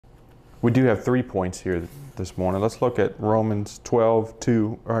We do have 3 points here this morning. Let's look at Romans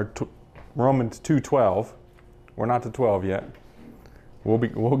 12:2 Romans 2:12. We're not to 12 yet.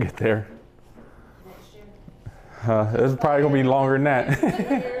 We'll get there. Next year. It's probably going to be longer than that.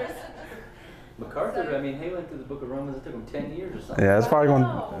 MacArthur, I mean, he went through the book of Romans. It took him 10 years or something. Yeah, it's probably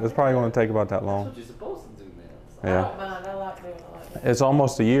going to take about that That's long. what you're supposed to do, man. So, Yeah. I don't mind. I like doing it like that. It's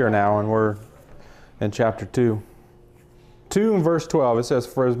almost a year now, and we're in chapter 2. 2 and verse 12, it says,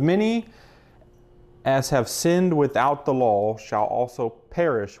 "For as many as have sinned without the law shall also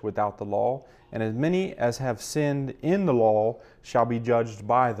perish without the law, and as many as have sinned in the law shall be judged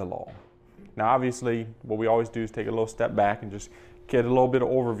by the law." Now, obviously, what we always do is take a little step back and just get a little bit of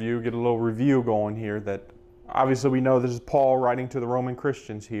overview, get a little review going here. That obviously we know this is Paul writing to the Roman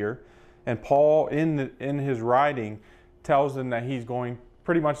Christians here, and Paul in his writing tells them that he's going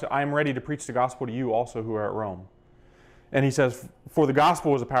pretty much, "I am ready to preach the gospel to you also who are at Rome." And he says, "For the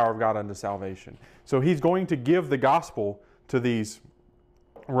gospel is the power of God unto salvation." So he's going to give the gospel to these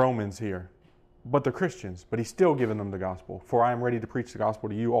Romans here, but they're Christians, but he's still giving them the gospel. "For I am ready to preach the gospel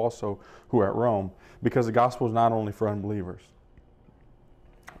to you also who are at Rome," because the gospel is not only for unbelievers.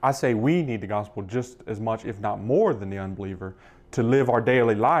 I say we need the gospel just as much, if not more than the unbeliever, to live our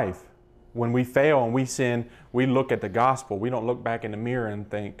daily life. When we fail and we sin, we look at the gospel. We don't look back in the mirror and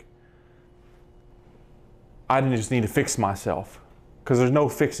think, "I just need to fix myself." Because there's no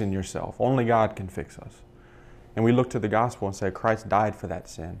fixing yourself. Only God can fix us. And we look to the gospel and say, Christ died for that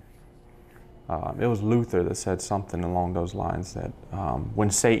sin. It was Luther that said something along those lines, that when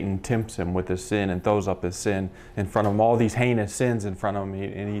Satan tempts him with his sin and throws up his sin in front of him, all these heinous sins in front of him,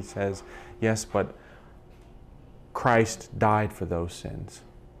 and he says, "Yes, but Christ died for those sins."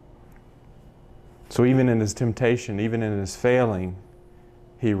 So even in his temptation, even in his failing,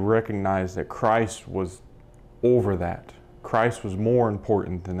 he recognized that Christ was over that. Christ was more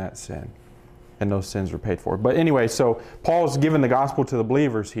important than that sin, and those sins were paid for. But anyway, so Paul's given the gospel to the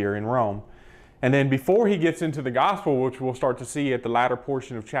believers here in Rome. And then before he gets into the gospel, which we'll start to see at the latter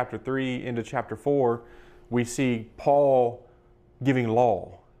portion of chapter 3 into chapter 4, we see Paul giving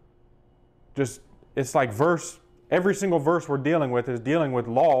law. It's like every single verse we're dealing with is dealing with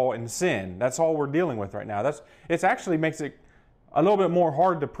law and sin. That's all we're dealing with right now. It actually makes it a little bit more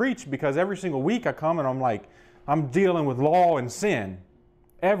hard to preach, because every single week I come and I'm dealing with law and sin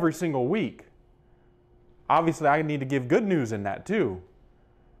every single week. Obviously, I need to give good news in that too.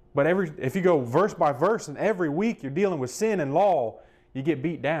 But if you go verse by verse and every week you're dealing with sin and law, you get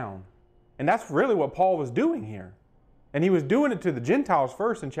beat down. And that's really what Paul was doing here. And he was doing it to the Gentiles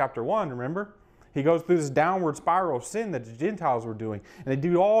first in chapter 1, remember? He goes through this downward spiral of sin that the Gentiles were doing. And they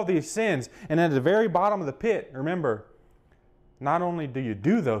do all these sins. And at the very bottom of the pit, remember, not only do you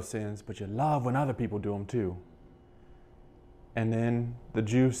do those sins, but you love when other people do them too. And then the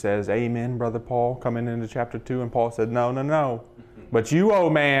Jew says, "Amen, Brother Paul," coming into chapter 2. And Paul said, No. But you, oh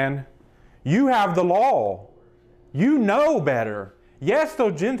man, you have the law. You know better. Yes,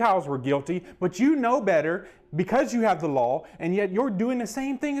 those Gentiles were guilty, but you know better because you have the law, and yet you're doing the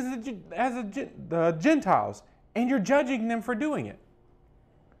same thing as the Gentiles, and you're judging them for doing it.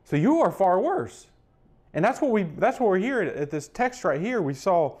 So you are far worse. And that's what we're here at this text right here. We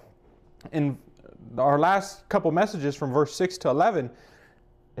saw in our last couple messages from verse 6 to 11,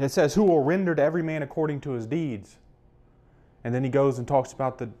 it says, "Who will render to every man according to his deeds." And then he goes and talks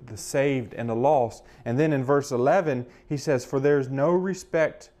about the saved and the lost. And then in verse 11, he says, "For there is no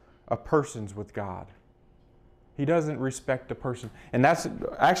respect of persons with God." He doesn't respect a person. And that's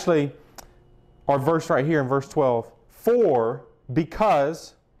actually our verse right here in verse 12. "For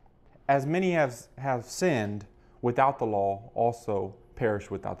because as many have sinned without the law also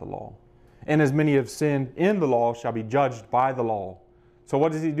perish without the law. And as many have sinned in the law shall be judged by the law." So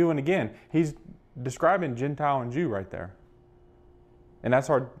what is he doing again? He's describing Gentile and Jew right there. And that's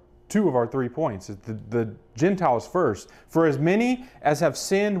two of our 3 points. It's the Gentiles first. "For as many as have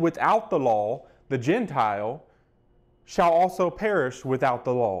sinned without the law, the Gentile, shall also perish without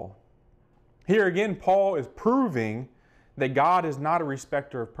the law." Here again, Paul is proving that God is not a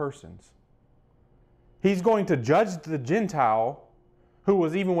respecter of persons. He's going to judge the Gentile who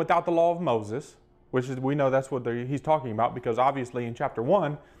was even without the law of Moses, which is, we know that's what he's talking about, because obviously in chapter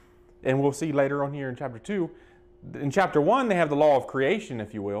 1, and we'll see later on here in chapter 2, in chapter 1 they have the law of creation,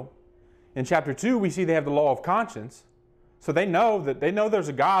 if you will. In chapter 2 we see they have the law of conscience. So they know there's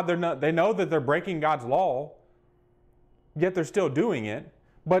a God. They know that they're breaking God's law, yet they're still doing it.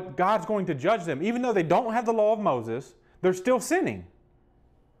 But God's going to judge them. Even though they don't have the law of Moses, they're still sinning.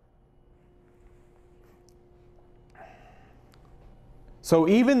 So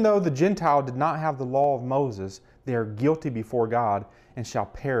even though the Gentile did not have the law of Moses, they are guilty before God. and shall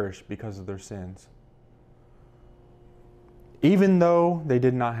perish because of their sins. Even though they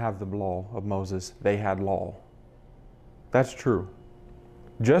did not have the law of Moses, they had law. That's true.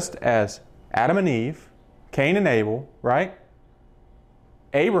 Just as Adam and Eve, Cain and Abel, right?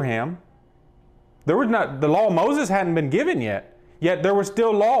 Abraham, the law of Moses hadn't been given yet there was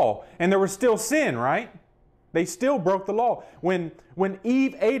still law and there was still sin, right? They still broke the law. When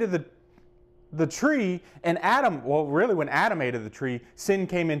Eve ate of the tree and Adam, well, really when Adam ate of the tree, sin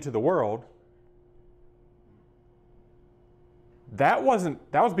came into the world. That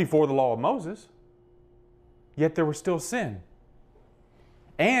was before the law of Moses. Yet there was still sin.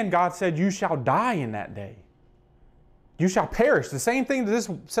 And God said, you shall die in that day. You shall perish. The same thing that this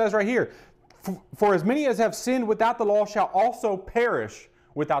says right here. For as many as have sinned without the law shall also perish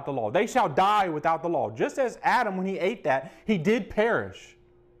without the law. They shall die without the law. Just as Adam, when he ate that, he did perish.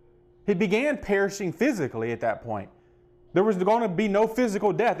 He began perishing physically at that point. There was going to be no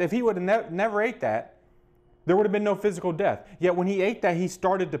physical death. If he would have never ate that, there would have been no physical death. Yet when he ate that, he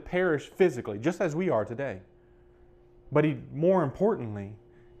started to perish physically, just as we are today. But more importantly,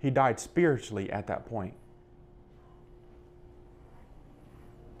 he died spiritually at that point.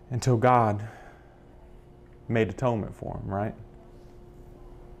 Until God made atonement for him, right?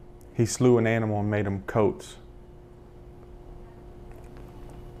 He slew an animal and made him coats.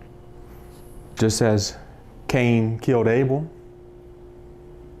 Just as Cain killed Abel,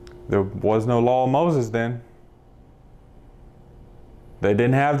 there was no law of Moses then. They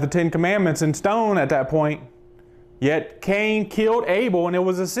didn't have the 10 Commandments in stone at that point. Yet Cain killed Abel and it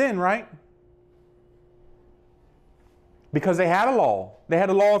was a sin, right? Because they had a law. They had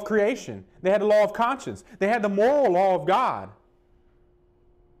a law of creation. They had a law of conscience. They had the moral law of God.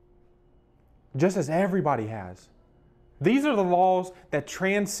 Just as everybody has. These are the laws that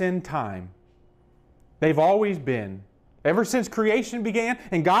transcend time. They've always been. Ever since creation began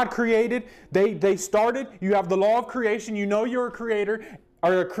and God created, they started. You have the law of creation. You know you're a creator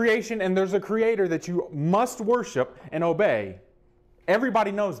or a creation, and there's a creator that you must worship and obey.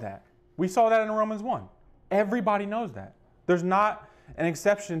 Everybody knows that. We saw that in Romans 1. Everybody knows that. There's not an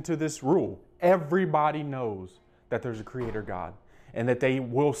exception to this rule. Everybody knows that there's a creator God and that they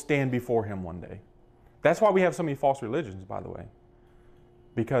will stand before him one day. That's why we have so many false religions, by the way.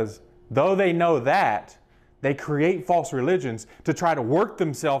 Because though they know that, they create false religions to try to work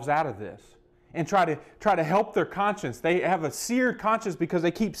themselves out of this and try to help their conscience. They have a seared conscience because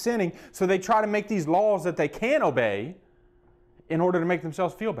they keep sinning, so they try to make these laws that they can obey in order to make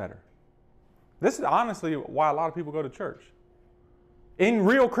themselves feel better. This is honestly why a lot of people go to church. In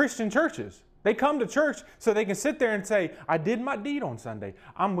real Christian churches, they come to church so they can sit there and say, I did my deed on Sunday.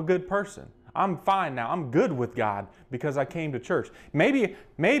 I'm a good person. I'm fine now. I'm good with God because I came to church. Maybe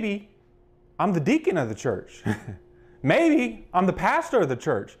I'm the deacon of the church. Maybe I'm the pastor of the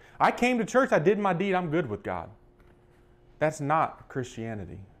church. I came to church, I did my deed, I'm good with God. That's not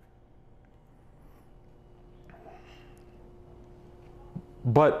Christianity.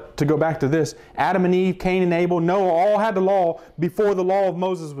 But to go back to this, Adam and Eve, Cain and Abel, Noah all had the law before the law of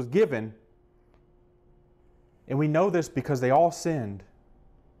Moses was given. And we know this because they all sinned.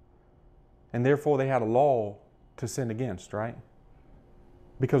 And therefore they had a law to sin against, right?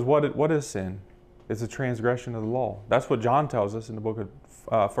 Because what is sin? It's a transgression of the law. That's what John tells us in the book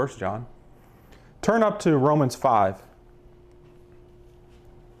of 1 John. Turn up to Romans 5.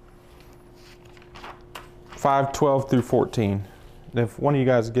 5:12 through 14. If one of you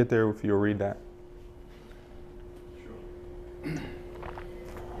guys get there, if you'll read that. Sure. It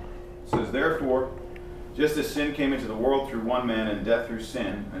says, therefore, just as sin came into the world through one man and death through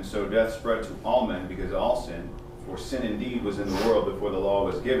sin, and so death spread to all men because all sinned. For sin indeed was in the world before the law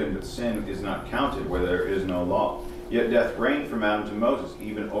was given, but sin is not counted where there is no law. Yet death reigned from Adam to Moses,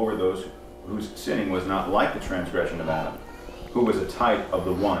 even over those whose sinning was not like the transgression of Adam, who was a type of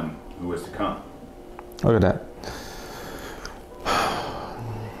the one who was to come. Look at that.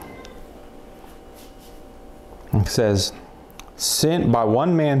 It says, sin, by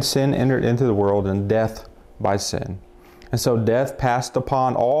one man sin entered into the world, and death by sin. And so death passed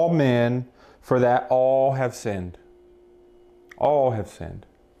upon all men, for that all have sinned. All have sinned.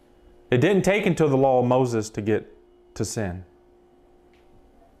 It didn't take until the law of Moses to get to sin.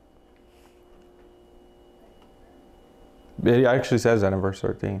 It actually says that in verse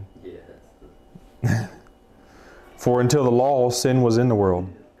 13. Yeah. For until the law, sin was in the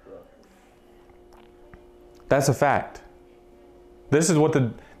world. That's a fact. This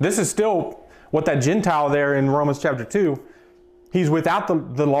is still what that Gentile there in Romans chapter 2, he's without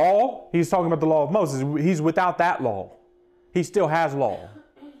the law. He's talking about the law of Moses. He's without that law. He still has law.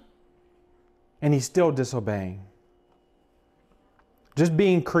 And he's still disobeying. Just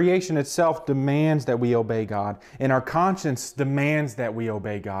being creation itself demands that we obey God. And our conscience demands that we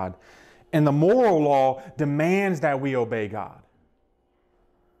obey God. And the moral law demands that we obey God.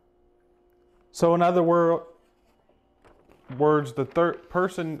 So in other words, the third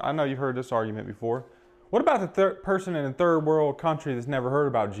person, I know you've heard this argument before. What about the third person in a third world country that's never heard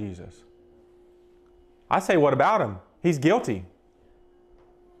about Jesus? I say, what about him? He's guilty.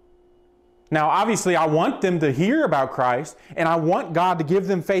 Now, obviously, I want them to hear about Christ, and I want God to give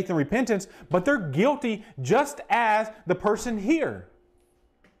them faith and repentance, but they're guilty just as the person here.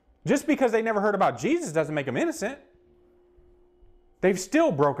 Just because they never heard about Jesus doesn't make them innocent. They've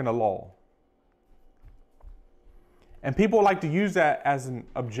still broken the law. And people like to use that as an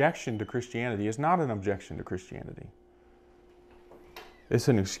objection to Christianity. It's not an objection to Christianity. It's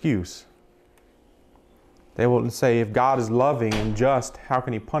an excuse. They will say, if God is loving and just, how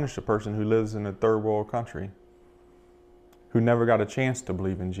can He punish a person who lives in a third world country who never got a chance to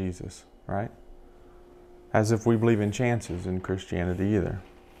believe in Jesus, right? As if we believe in chances in Christianity either.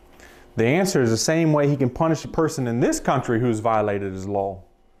 The answer is the same way He can punish a person in this country who's violated His law.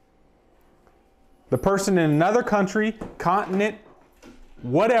 The person in another country, continent,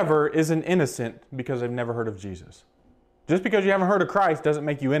 whatever, isn't innocent because they've never heard of Jesus. Just because you haven't heard of Christ doesn't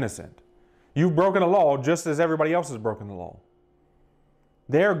make you innocent. You've broken the law just as everybody else has broken the law.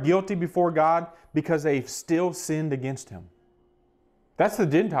 They're guilty before God because they've still sinned against Him. That's the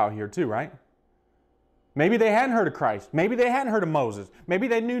Gentile here too, right? Maybe they hadn't heard of Christ. Maybe they hadn't heard of Moses. Maybe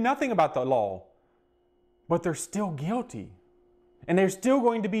they knew nothing about the law. But they're still guilty. And they're still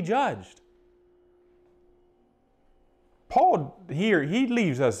going to be judged. Paul here, he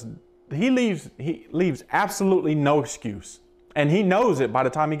leaves absolutely no excuse. And he knows it by the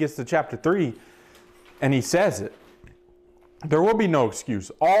time he gets to chapter 3, and he says it. There will be no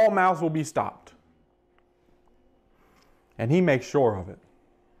excuse. All mouths will be stopped. And he makes sure of it.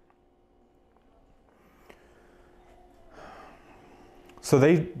 So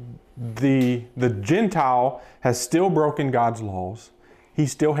the Gentile has still broken God's laws. He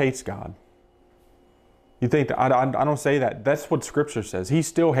still hates God. You think, I don't say that. That's what Scripture says. He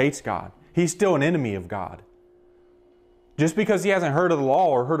still hates God. He's still an enemy of God. Just because he hasn't heard of the law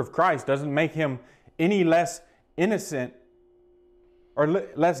or heard of Christ doesn't make him any less innocent or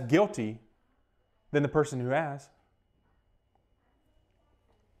less guilty than the person who has.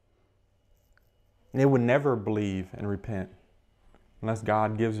 And they would never believe and repent unless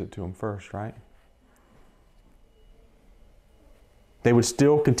God gives it to them first, right? They would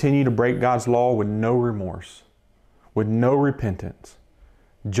still continue to break God's law with no remorse, with no repentance,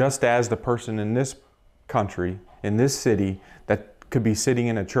 just as the person in this country, in this city, that could be sitting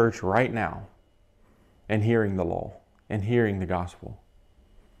in a church right now and hearing the law and hearing the gospel.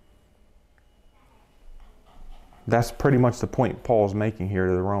 That's pretty much the point Paul's making here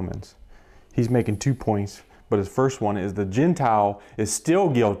to the Romans. He's making 2 points, but his first one is the Gentile is still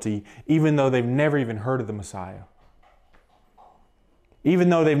guilty even though they've never even heard of the Messiah. Even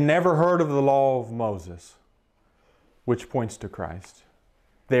though they've never heard of the law of Moses, which points to Christ.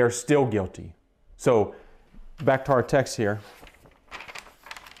 They are still guilty. So, back to our text here.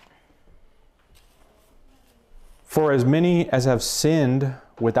 For as many as have sinned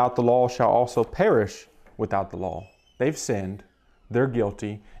without the law shall also perish without the law. They've sinned, they're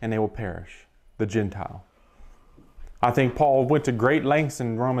guilty, and they will perish. The Gentile. I think Paul went to great lengths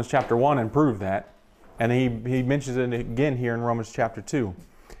in Romans chapter 1 and proved that. And he mentions it again here in Romans chapter 2.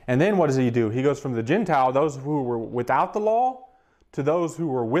 And then what does he do? He goes from the Gentile, those who were without the law, to those who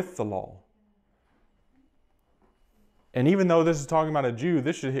were with the law. And even though this is talking about a Jew,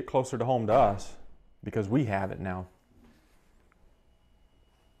 this should hit closer to home to us because we have it now.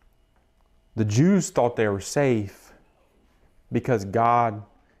 The Jews thought they were safe because God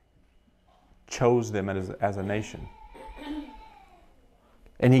chose them as a nation.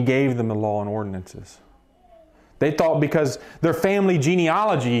 And He gave them the law and ordinances. They thought because their family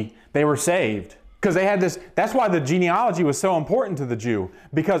genealogy, they were saved. Because they had this, that's why the genealogy was so important to the Jew.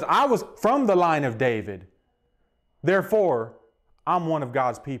 Because I was from the line of David. Therefore, I'm one of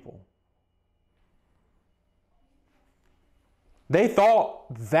God's people. They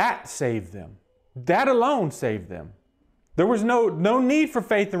thought that saved them. That alone saved them. There was no need for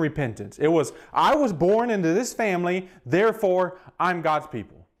faith and repentance. It was, I was born into this family, therefore I'm God's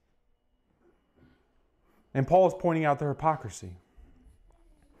people. And Paul is pointing out their hypocrisy.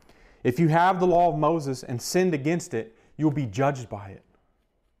 If you have the law of Moses and sinned against it, you'll be judged by it.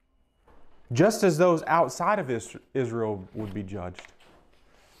 Just as those outside of Israel would be judged.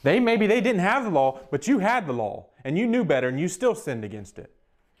 Maybe they didn't have the law, but you had the law. And you knew better and you still sinned against it.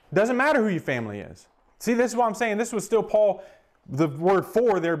 Doesn't matter who your family is. See, this is what I'm saying. This was still Paul the word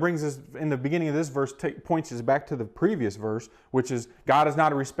 "for" there brings us, in the beginning of this verse, points us back to the previous verse, which is God is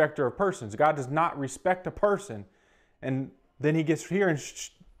not a respecter of persons. God does not respect a person. And then he gets here and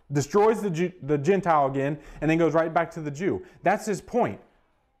destroys the Gentile again, and then goes right back to the Jew. That's his point,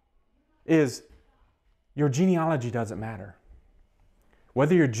 is your genealogy doesn't matter.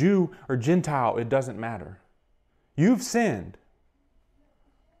 Whether you're Jew or Gentile, it doesn't matter. You've sinned.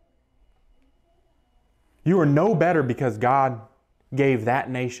 You are no better because God gave that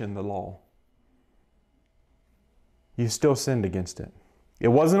nation the law. You still sinned against it. It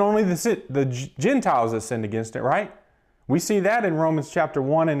wasn't only the Gentiles that sinned against it, right? We see that in Romans chapter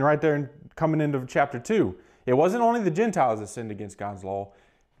 1 and right there coming into chapter 2. It wasn't only the Gentiles that sinned against God's law.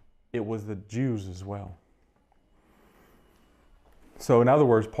 It was the Jews as well. So in other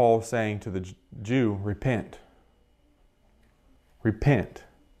words, Paul is saying to the Jew, repent. Repent.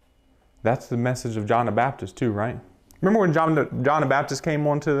 That's the message of John the Baptist too, right? Remember when John the Baptist came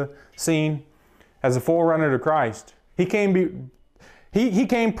onto the scene as a forerunner to Christ? He came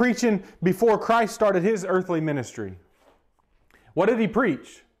preaching before Christ started his earthly ministry. What did he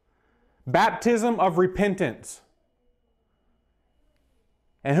preach? Baptism of repentance.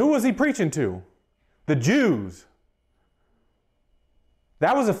 And who was he preaching to? The Jews.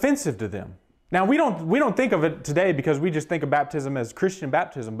 That was offensive to them. Now, we don't think of it today because we just think of baptism as Christian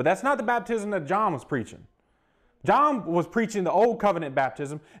baptism, but that's not the baptism that John was preaching. John was preaching the Old Covenant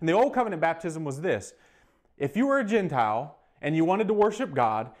baptism, and the Old Covenant baptism was this. If you were a Gentile and you wanted to worship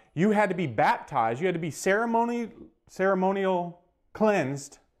God, you had to be baptized. You had to be ceremonial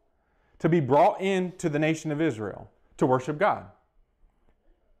cleansed to be brought into the nation of Israel to worship God.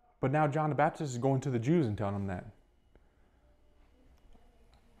 But now John the Baptist is going to the Jews and telling them that.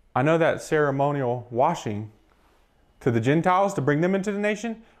 I know that ceremonial washing to the Gentiles to bring them into the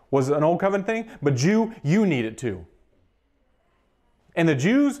nation was an Old Covenant thing, but Jew, you need it too. And the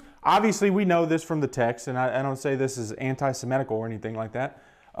Jews, obviously we know this from the text, and I don't say this is anti-Semitical or anything like that.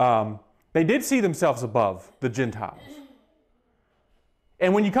 They did see themselves above the Gentiles.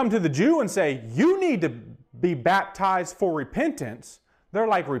 And when you come to the Jew and say, you need to be baptized for repentance, they're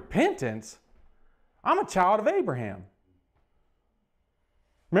like, repentance? I'm a child of Abraham.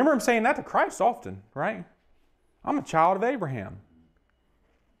 Remember him saying that to Christ often, right? I'm a child of Abraham.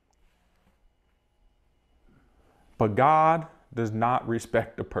 But God does not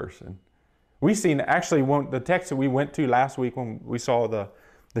respect a person. We seen actually the text that we went to last week when we saw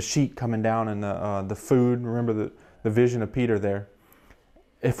the sheet coming down and the food. Remember the vision of Peter there.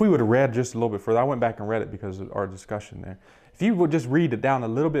 If we would have read just a little bit further, I went back and read it because of our discussion there. If you would just read it down a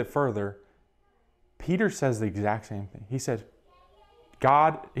little bit further, Peter says the exact same thing. He says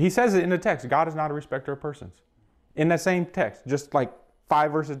it in the text, God is not a respecter of persons. In that same text, just like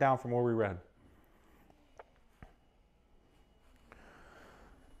 5 verses down from where we read.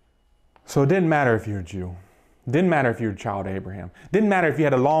 So it didn't matter if you're a Jew. It didn't matter if you're a child of Abraham. It didn't matter if you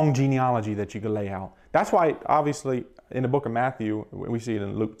had a long genealogy that you could lay out. That's why, obviously, in the book of Matthew, we see it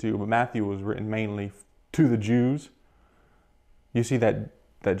in Luke too, but Matthew was written mainly to the Jews. You see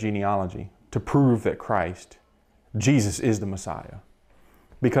that genealogy to prove that Christ, Jesus, is the Messiah.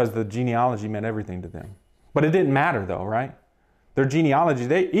 Because the genealogy meant everything to them. But it didn't matter though, right? Their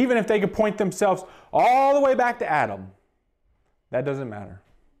genealogy, even if they could point themselves all the way back to Adam, that doesn't matter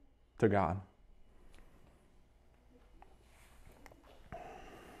to God.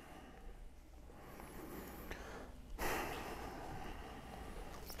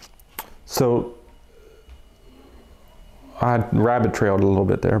 So, I rabbit trailed a little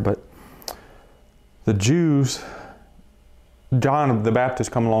bit there, but the Jews, John the Baptist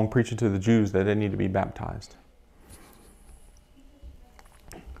come along preaching to the Jews that they need to be baptized,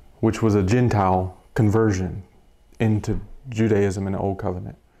 which was a Gentile conversion into Judaism in the Old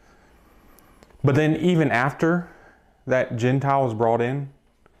Covenant. But then even after that Gentile was brought in,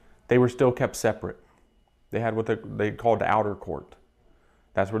 they were still kept separate. They had what they called the outer court.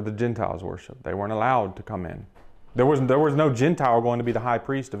 That's where the Gentiles worshiped. They weren't allowed to come in. There was no Gentile going to be the high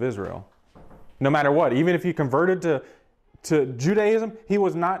priest of Israel. No matter what, even if he converted to Judaism, he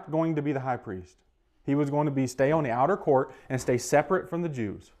was not going to be the high priest. He was going to stay on the outer court and stay separate from the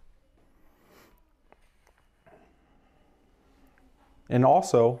Jews. And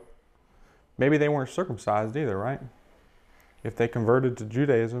also, maybe they weren't circumcised either, right? If they converted to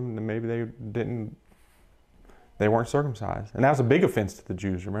Judaism, then maybe they weren't circumcised. And that was a big offense to the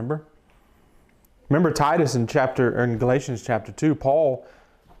Jews, remember? Remember Titus in Galatians chapter 2, Paul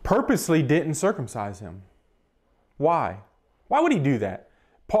purposely didn't circumcise him. Why? Why would he do that?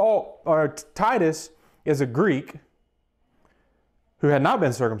 Titus is a Greek who had not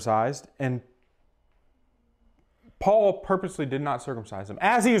been circumcised, and Paul purposely did not circumcise them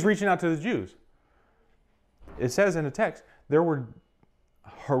as he was reaching out to the Jews. It says in the text, there were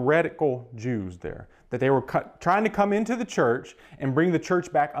heretical Jews there, that they were trying to come into the church and bring the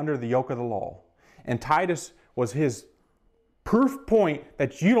church back under the yoke of the law. And Titus was his proof point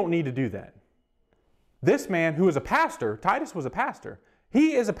that you don't need to do that. This man who is a pastor, Titus was a pastor.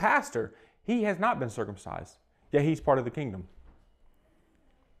 He is a pastor. He has not been circumcised, yet he's part of the kingdom.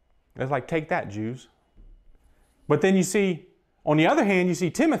 It's like, take that, Jews. But then you see, on the other hand, you see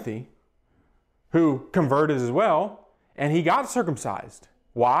Timothy, who converted as well, and he got circumcised.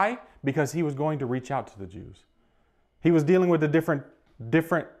 Why? Because he was going to reach out to the Jews. He was dealing with a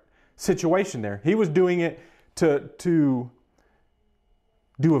different situation there. He was doing it to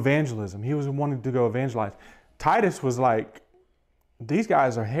do evangelism. He was wanting to go evangelize. Titus was like, these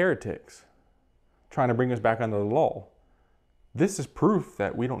guys are heretics trying to bring us back under the law. This is proof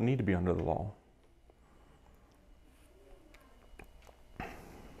that we don't need to be under the law.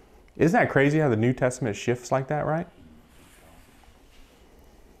 Isn't that crazy how the New Testament shifts like that, right?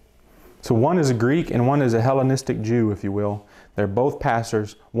 So one is a Greek and one is a Hellenistic Jew, if you will. They're both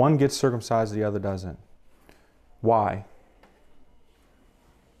pastors. One gets circumcised, the other doesn't. Why?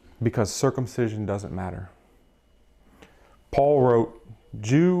 Because circumcision doesn't matter. Paul wrote,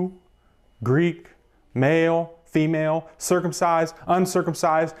 Jew, Greek, male, female, circumcised,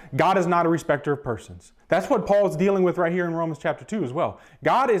 uncircumcised. God is not a respecter of persons. That's what Paul's dealing with right here in Romans chapter 2 as well.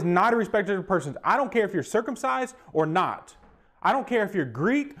 God is not a respecter of persons. I don't care if you're circumcised or not. I don't care if you're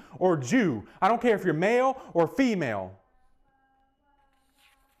Greek or Jew. I don't care if you're male or female.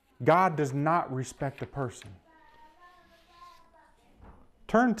 God does not respect a person.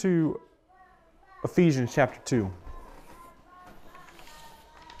 Turn to Ephesians chapter 2.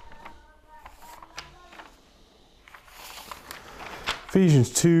 Ephesians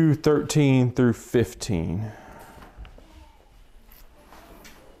 2:13 through 15.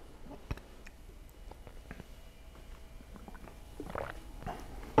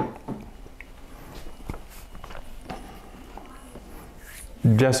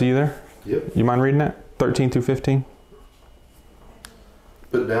 Jesse, you there? Yep. You mind reading that? 13 through 15?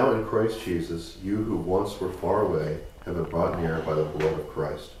 But now in Christ Jesus, you who once were far away have been brought near by the blood of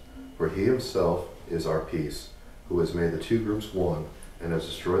Christ. For he himself is our peace, who has made the two groups one, and has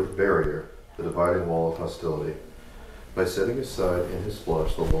destroyed the barrier, the dividing wall of hostility, by setting aside in his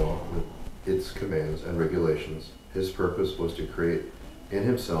flesh the law with its commands and regulations. His purpose was to create in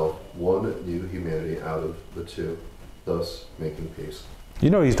himself one new humanity out of the two, thus making peace. You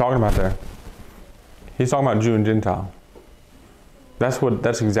know what he's talking about there? He's talking about Jew and Gentile.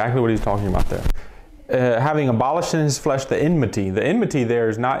 That's exactly what he's talking about there. Having abolished in his flesh the enmity. The enmity there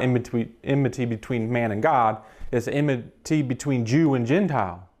is not enmity between man and God. It's enmity between Jew and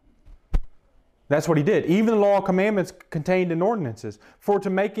Gentile. That's what he did. Even the law of commandments contained in ordinances. For to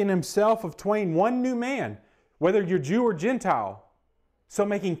make in himself of twain one new man, whether you're Jew or Gentile. So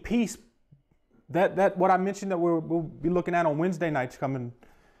making peace. That what I mentioned that we'll be looking at on Wednesday nights coming.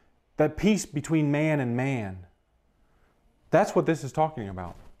 That peace between man and man. That's what this is talking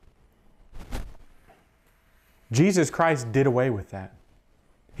about. Jesus Christ did away with that.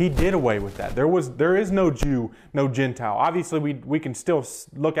 He did away with that. There is no Jew, no Gentile. Obviously, we can still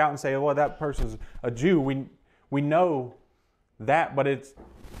look out and say, well, that person's a Jew. We know that, but it's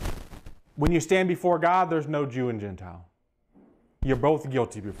when you stand before God, there's no Jew and Gentile. You're both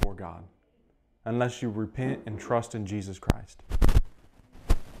guilty before God, unless you repent and trust in Jesus Christ.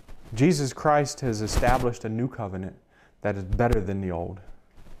 Jesus Christ has established a new covenant that is better than the old.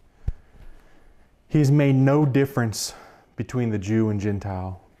 He's made no difference between the Jew and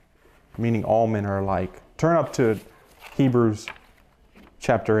Gentile, meaning all men are alike. Turn up to Hebrews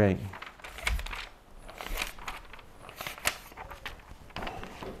chapter 8.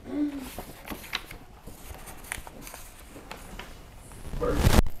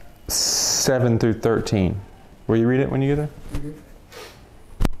 Verse 7 through 13. Will you read it when you get there? Mm-hmm.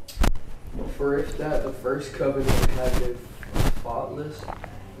 For if that the first covenant had been faultless,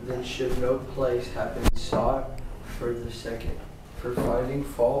 then should no place have been sought for the second. For finding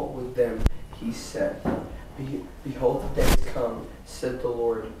fault with them, he said, Behold, the days come, said the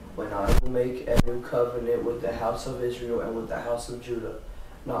Lord, when I will make a new covenant with the house of Israel and with the house of Judah,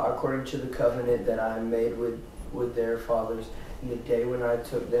 not according to the covenant that I made with their fathers in the day when I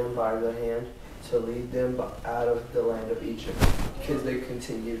took them by the hand to lead them out of the land of Egypt, because they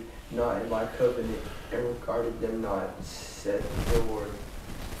continued not in my covenant and regarded them not, said the Lord.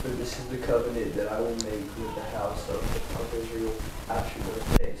 For this is the covenant that I will make with the house of Israel after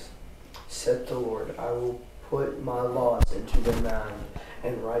those days. Said the Lord, I will put my laws into their mind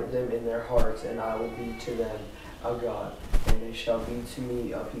and write them in their hearts, and I will be to them a God, and they shall be to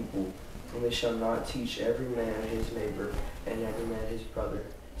me a people. And they shall not teach every man his neighbor and every man his brother,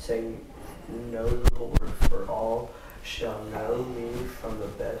 saying, Know the Lord, for all shall know me from the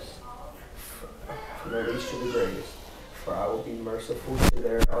least to the greatest. For I will be merciful to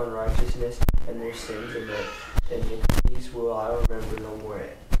their unrighteousness, and their sins and their iniquities will I remember no more.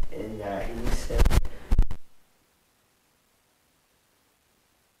 And that he said,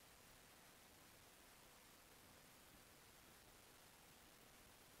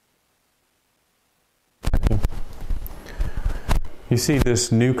 You see,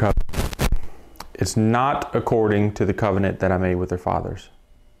 this new covenant, it's not according to the covenant that I made with their fathers.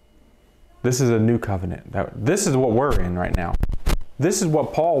 This is a new covenant. This is what we're in right now. This is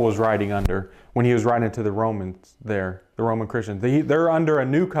what Paul was writing under when he was writing to the Romans there, the Roman Christians. They're under a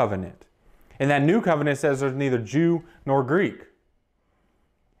new covenant. And that new covenant says there's neither Jew nor Greek.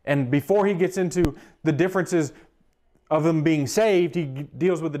 And before he gets into the differences of them being saved, he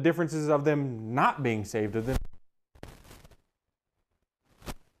deals with the differences of them not being saved, of them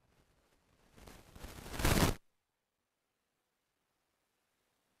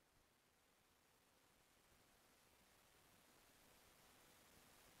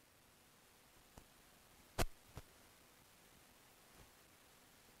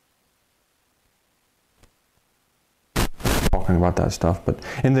talking about that stuff. But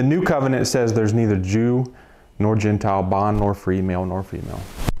in the new covenant, it says there's neither Jew nor Gentile, bond nor free, male nor female.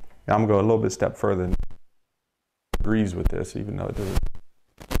 And I'm going to go a little bit step further and agrees with this, even though it doesn't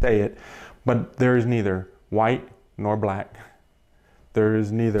say it. But there is neither white nor black. There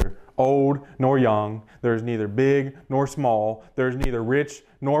is neither old nor young. There is neither big nor small. There is neither rich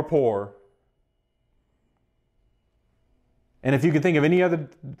nor poor. And if you can think of any other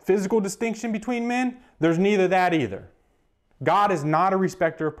physical distinction between men, there's neither that either. God is not a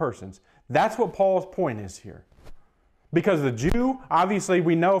respecter of persons. That's what Paul's point is here. Because the Jew, obviously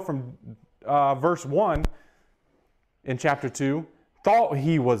we know from verse 1 in chapter 2, thought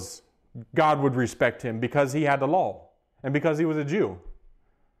God would respect him because he had the law and because he was a Jew.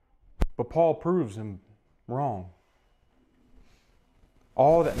 But Paul proves him wrong.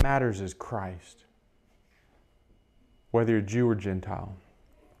 All that matters is Christ, whether you're Jew or Gentile.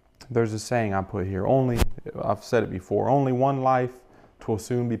 There's a saying I put here, I've said it before, only one life 'twill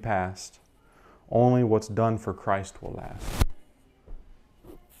soon be past. Only what's done for Christ will last.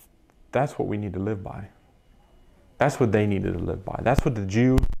 That's what we need to live by. That's what they needed to live by. That's what the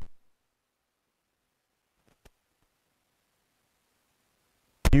Jew.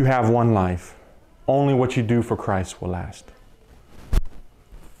 You have one life. Only what you do for Christ will last.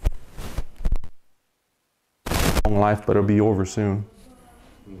 Long life, but it'll be over soon.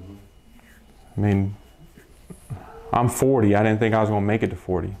 I mean, I'm 40. I didn't think I was going to make it to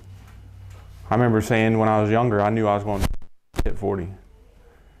 40. I remember saying when I was younger, I knew I was going to hit 40. And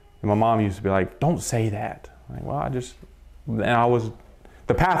my mom used to be like, don't say that. I'm like, well,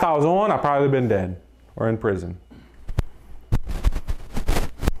 the path I was on, I'd probably been dead or in prison.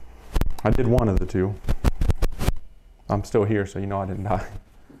 I did one of the two. I'm still here, so you know I didn't die.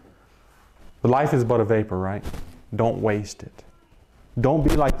 But life is but a vapor, right? Don't waste it. Don't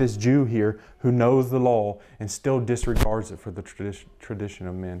be like this Jew here who knows the law and still disregards it for the tradition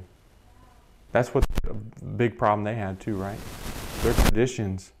of men. That's what a big problem they had too, right? Their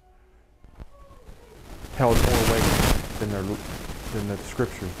traditions held more weight than the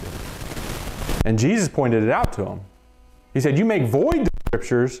scriptures did. And Jesus pointed it out to them. He said, you make void the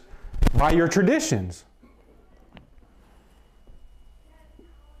scriptures by your traditions.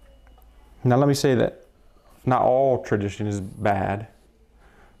 Now let me say that not all tradition is bad,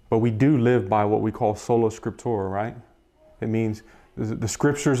 but we do live by what we call sola scriptura, right? It means the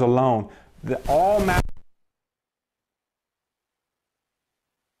scriptures alone. All matter.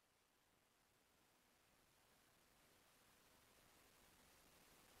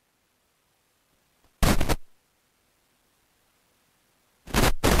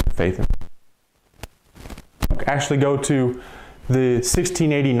 Faith in. Actually go to the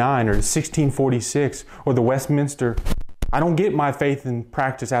 1689 or the 1646 or the Westminster. I don't get my faith and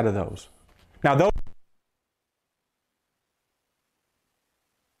practice out of those. Now those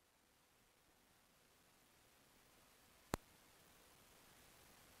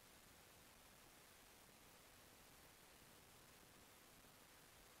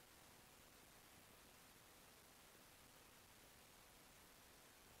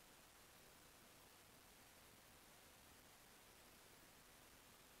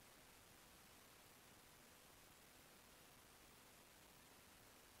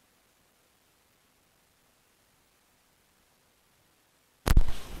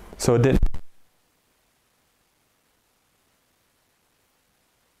so it didn't.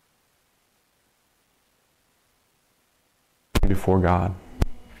 before God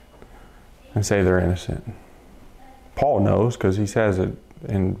and say they're innocent. Paul knows, because he says it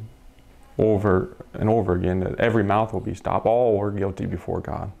over and over again, that every mouth will be stopped. All are guilty before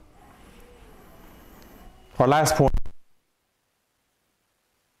God. Our last point,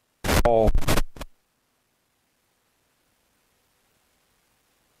 Paul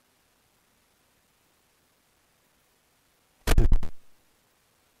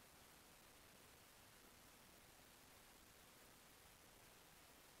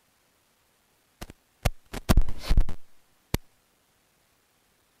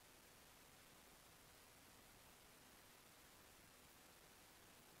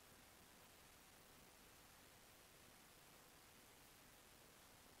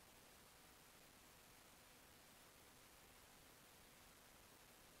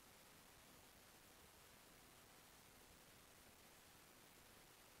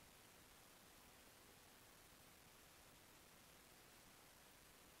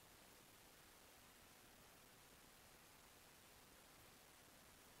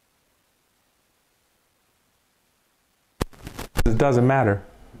it doesn't matter.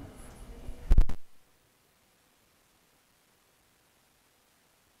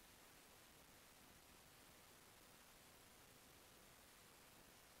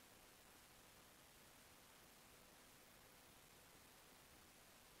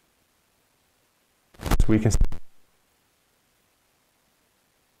 We can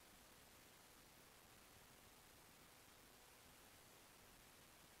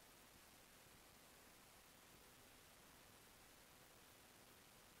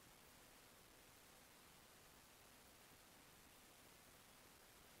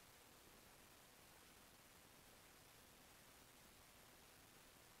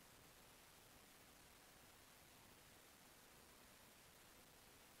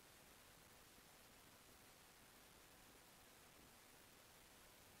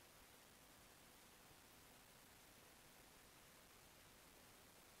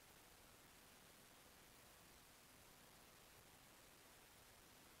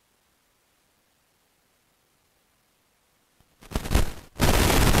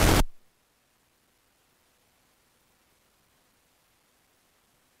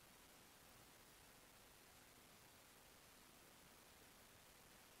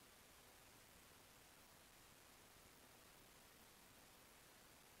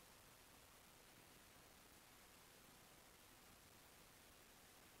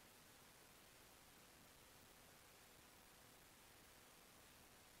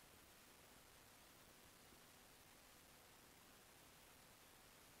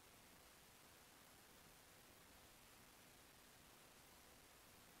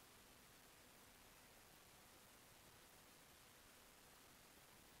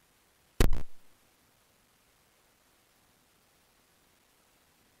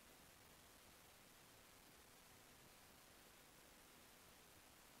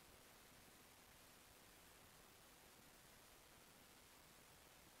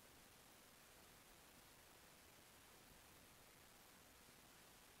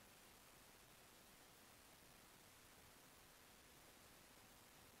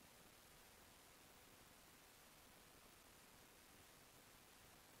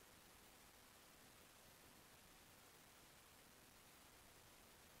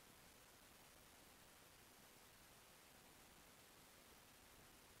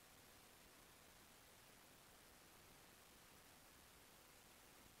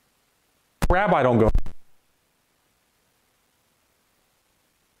Rabbi don't go.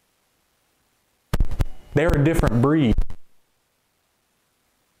 They're a different breed.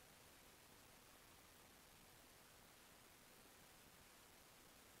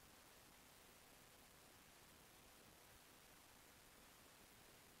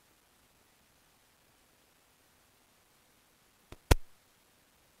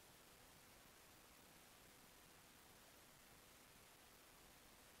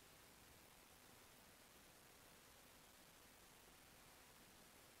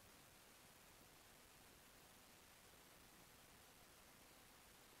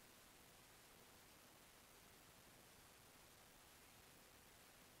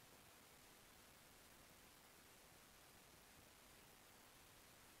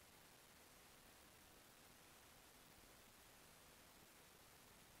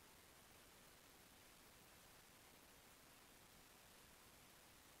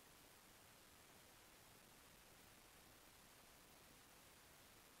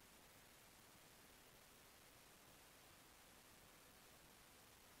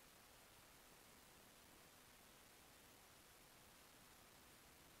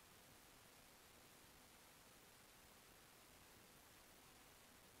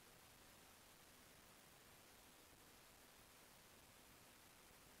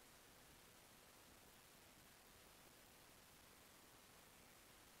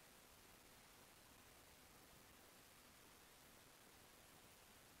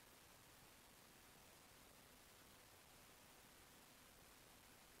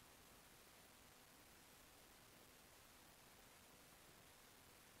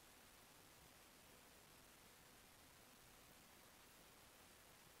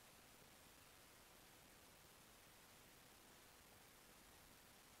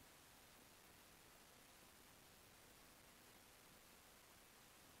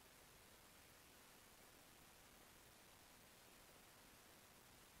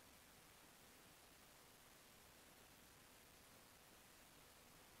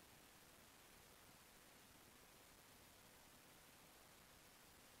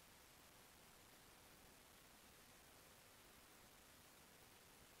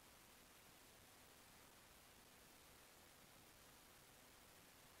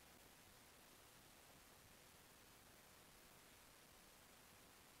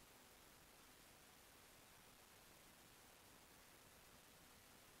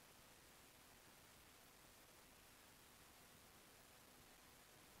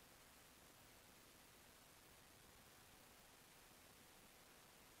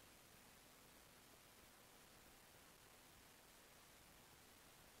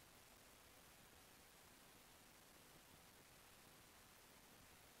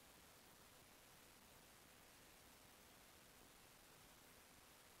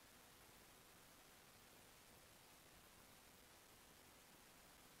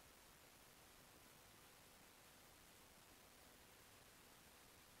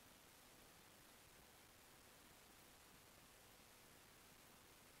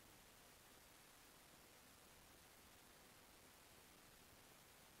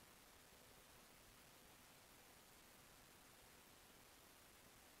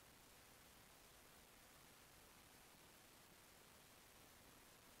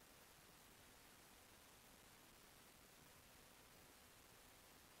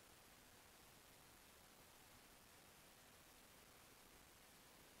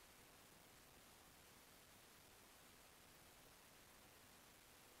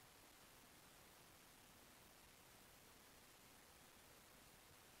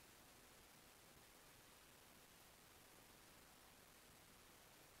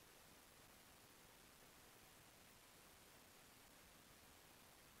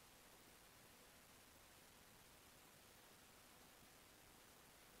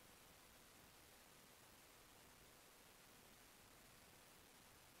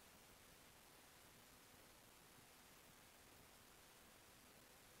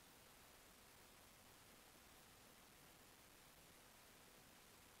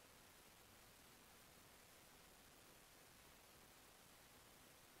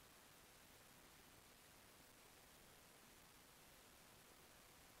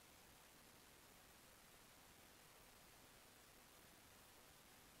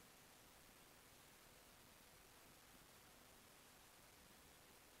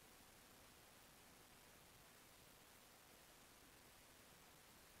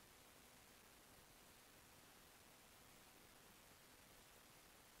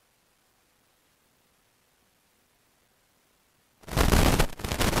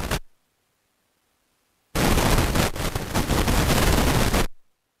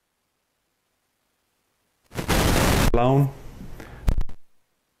 alone.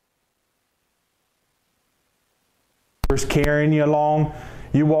 Carrying you along.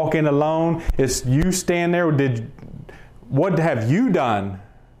 You walk in alone. It's you stand there. What have you done?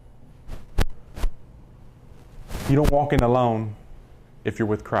 You don't walk in alone if you're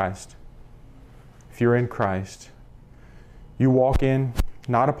with Christ. If you're in Christ, you walk in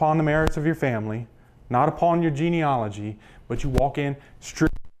not upon the merits of your family, not upon your genealogy, but you walk in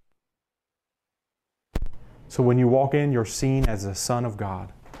straight. So when you walk in, you're seen as a son of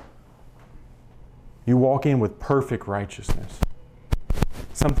God. You walk in with perfect righteousness.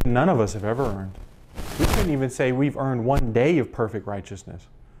 Something none of us have ever earned. We couldn't even say we've earned one day of perfect righteousness.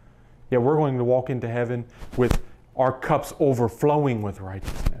 Yet we're going to walk into heaven with our cups overflowing with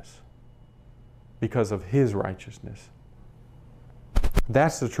righteousness because of His righteousness.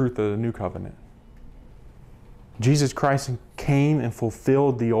 That's the truth of the new covenant. Jesus Christ came and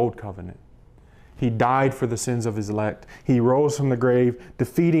fulfilled the old covenant. He died for the sins of His elect. He rose from the grave,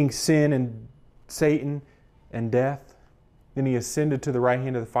 defeating sin and Satan and death. Then He ascended to the right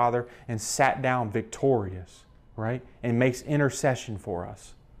hand of the Father and sat down victorious, right? And makes intercession for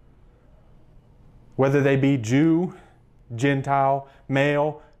us. Whether they be Jew, Gentile,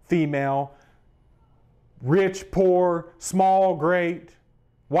 male, female, rich, poor, small, great,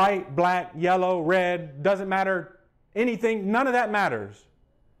 white, black, yellow, red, doesn't matter anything. None of that matters.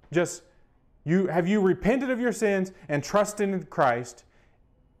 Just have you repented of your sins and trusted in Christ,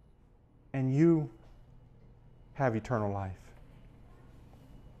 and you have eternal life.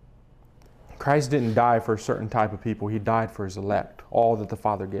 Christ didn't die for a certain type of people. He died for His elect, all that the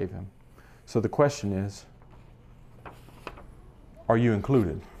Father gave Him. So the question is, are you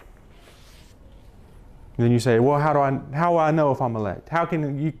included? And then you say, well, how do I know if I'm elect? How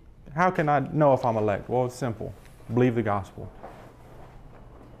can I know if I'm elect? Well, it's simple. Believe the gospel.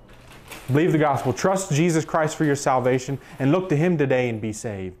 Believe the gospel. Trust Jesus Christ for your salvation and look to Him today and be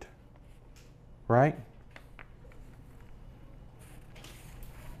saved. Right?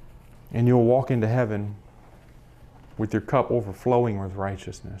 And you'll walk into heaven with your cup overflowing with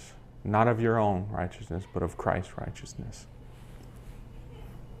righteousness. Not of your own righteousness, but of Christ's righteousness.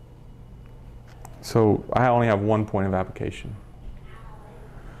 So I only have one point of application.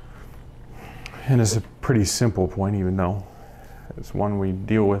 And it's a pretty simple point, even though it's one we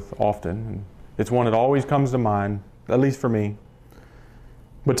deal with often. And it's one that always comes to mind, at least for me.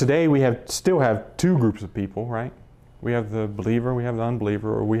 But today we still have two groups of people, right? We have the believer, we have the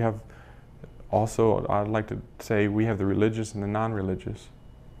unbeliever, or we have also, I'd like to say, we have the religious and the non-religious.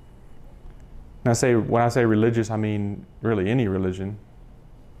 And when I say religious, I mean really any religion.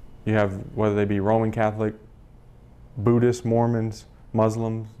 You have, whether they be Roman Catholic, Buddhists, Mormons,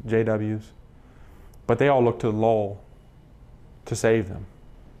 Muslims, JWs, but they all look to the law to save them,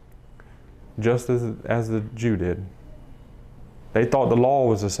 just as the Jew did. They thought the law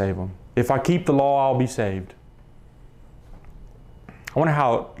was to save them. If I keep the law, I'll be saved. I wonder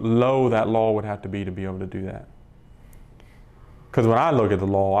how low that law would have to be able to do that. Because when I look at the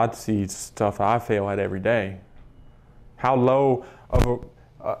law, I see stuff I fail at every day. How low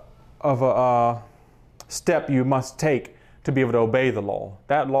of a step you must take to be able to obey the law.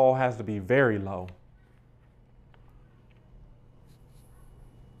 That law has to be very low.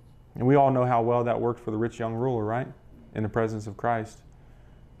 And we all know how well that worked for the rich young ruler, right? In the presence of Christ.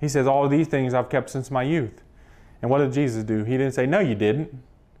 He says, all of these things I've kept since my youth. And what did Jesus do? He didn't say, no, you didn't.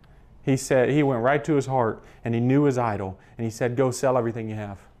 He said, He went right to his heart and He knew his idol. And He said, go sell everything you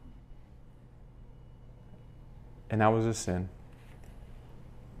have. And that was his sin.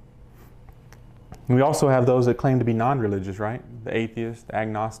 And we also have those that claim to be non-religious, right? The atheists, the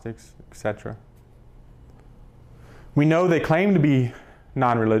agnostics, etc. We know they claim to be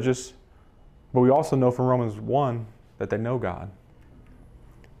non-religious, but we also know from Romans 1 that they know God,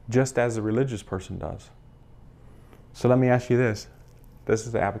 just as a religious person does. So let me ask you this. This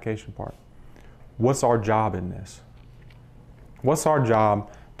is the application part. What's our job in this? What's our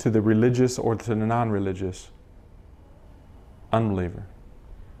job to the religious or to the non-religious unbeliever?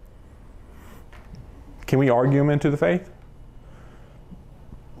 Can we argue them into the faith?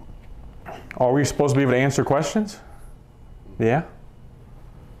 Are we supposed to be able to answer questions? Yeah.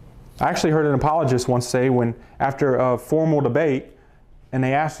 I actually heard an apologist once say, when after a formal debate, and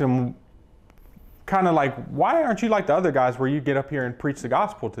they asked him, kind of like, why aren't you like the other guys where you get up here and preach the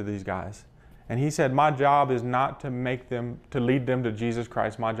gospel to these guys? And he said, my job is not to lead them to Jesus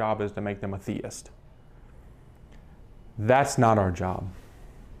Christ. My job is to make them a theist. That's not our job.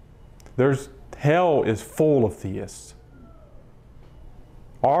 Hell is full of theists.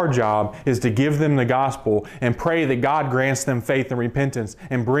 Our job is to give them the gospel and pray that God grants them faith and repentance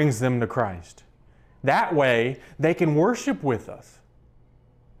and brings them to Christ. That way, they can worship with us.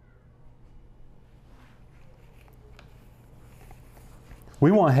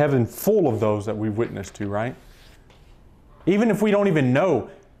 We want heaven full of those that we witness to, right? Even if we don't even know.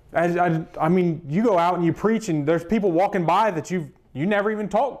 I mean, you go out and you preach and there's people walking by that you never even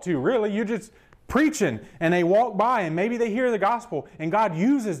talked to, really. You're just preaching and they walk by and maybe they hear the gospel and God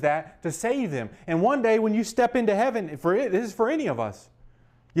uses that to save them. And one day when you step into heaven, this is for any of us.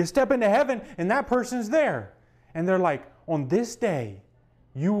 You step into heaven and that person's there. And they're like, on this day,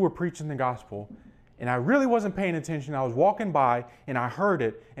 you were preaching the gospel and I really wasn't paying attention. I was walking by and I heard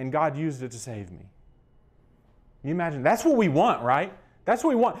it and God used it to save me. Can you imagine? That's what we want, right? That's what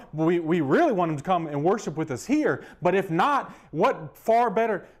we want. We really want them to come and worship with us here. But if not, what far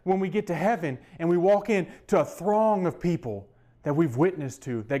better when we get to heaven and we walk into a throng of people that we've witnessed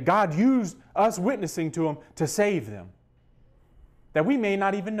to, that God used us witnessing to them to save them, that we may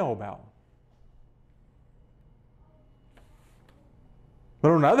not even know about.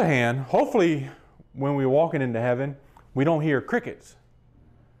 But on the other hand, hopefully when we're walking into heaven, we don't hear crickets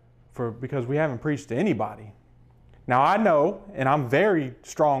because we haven't preached to anybody. Now I know, and I'm very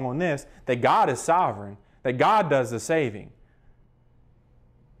strong on this, that God is sovereign, that God does the saving.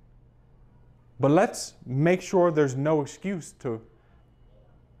 But let's make sure there's no excuse to...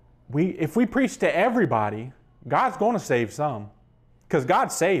 If we preach to everybody, God's going to save some. Because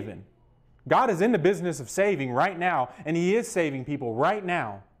God's saving. God is in the business of saving right now, and He is saving people right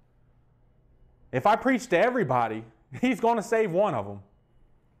now. If I preach to everybody, He's going to save one of them.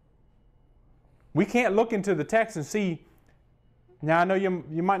 We can't look into the text and see, now I know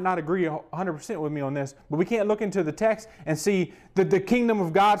you might not agree 100% with me on this, but we can't look into the text and see that the kingdom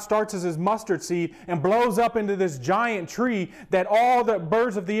of God starts as this mustard seed and blows up into this giant tree that all the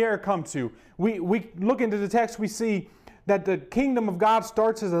birds of the air come to. We look into the text, we see that the kingdom of God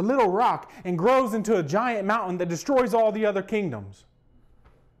starts as a little rock and grows into a giant mountain that destroys all the other kingdoms.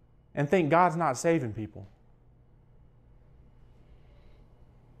 And think God's not saving people.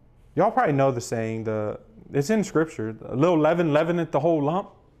 Y'all probably know the saying, it's in Scripture, a little leaven leaveneth the whole lump.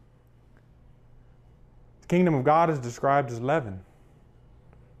 The kingdom of God is described as leaven.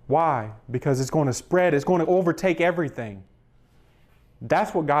 Why? Because it's going to spread, it's going to overtake everything.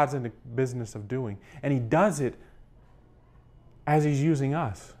 That's what God's in the business of doing. And He does it as He's using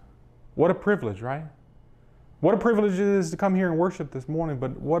us. What a privilege, right? What a privilege it is to come here and worship this morning,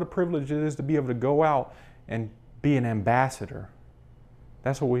 but what a privilege it is to be able to go out and be an ambassador.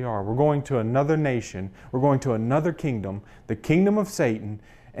 That's what we are. We're going to another nation. We're going to another kingdom, the kingdom of Satan,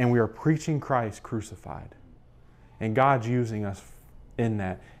 and we are preaching Christ crucified. And God's using us in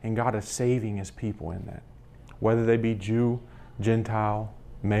that, and God is saving His people in that. Whether they be Jew, Gentile,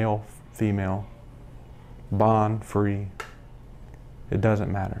 male, female, bond, free, it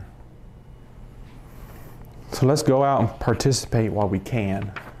doesn't matter. So let's go out and participate while we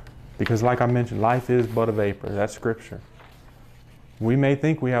can. Because like I mentioned, life is but a vapor. That's Scripture. We may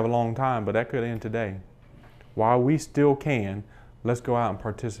think we have a long time, but that could end today. While we still can, let's go out and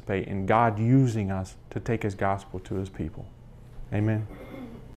participate in God using us to take His gospel to His people. Amen.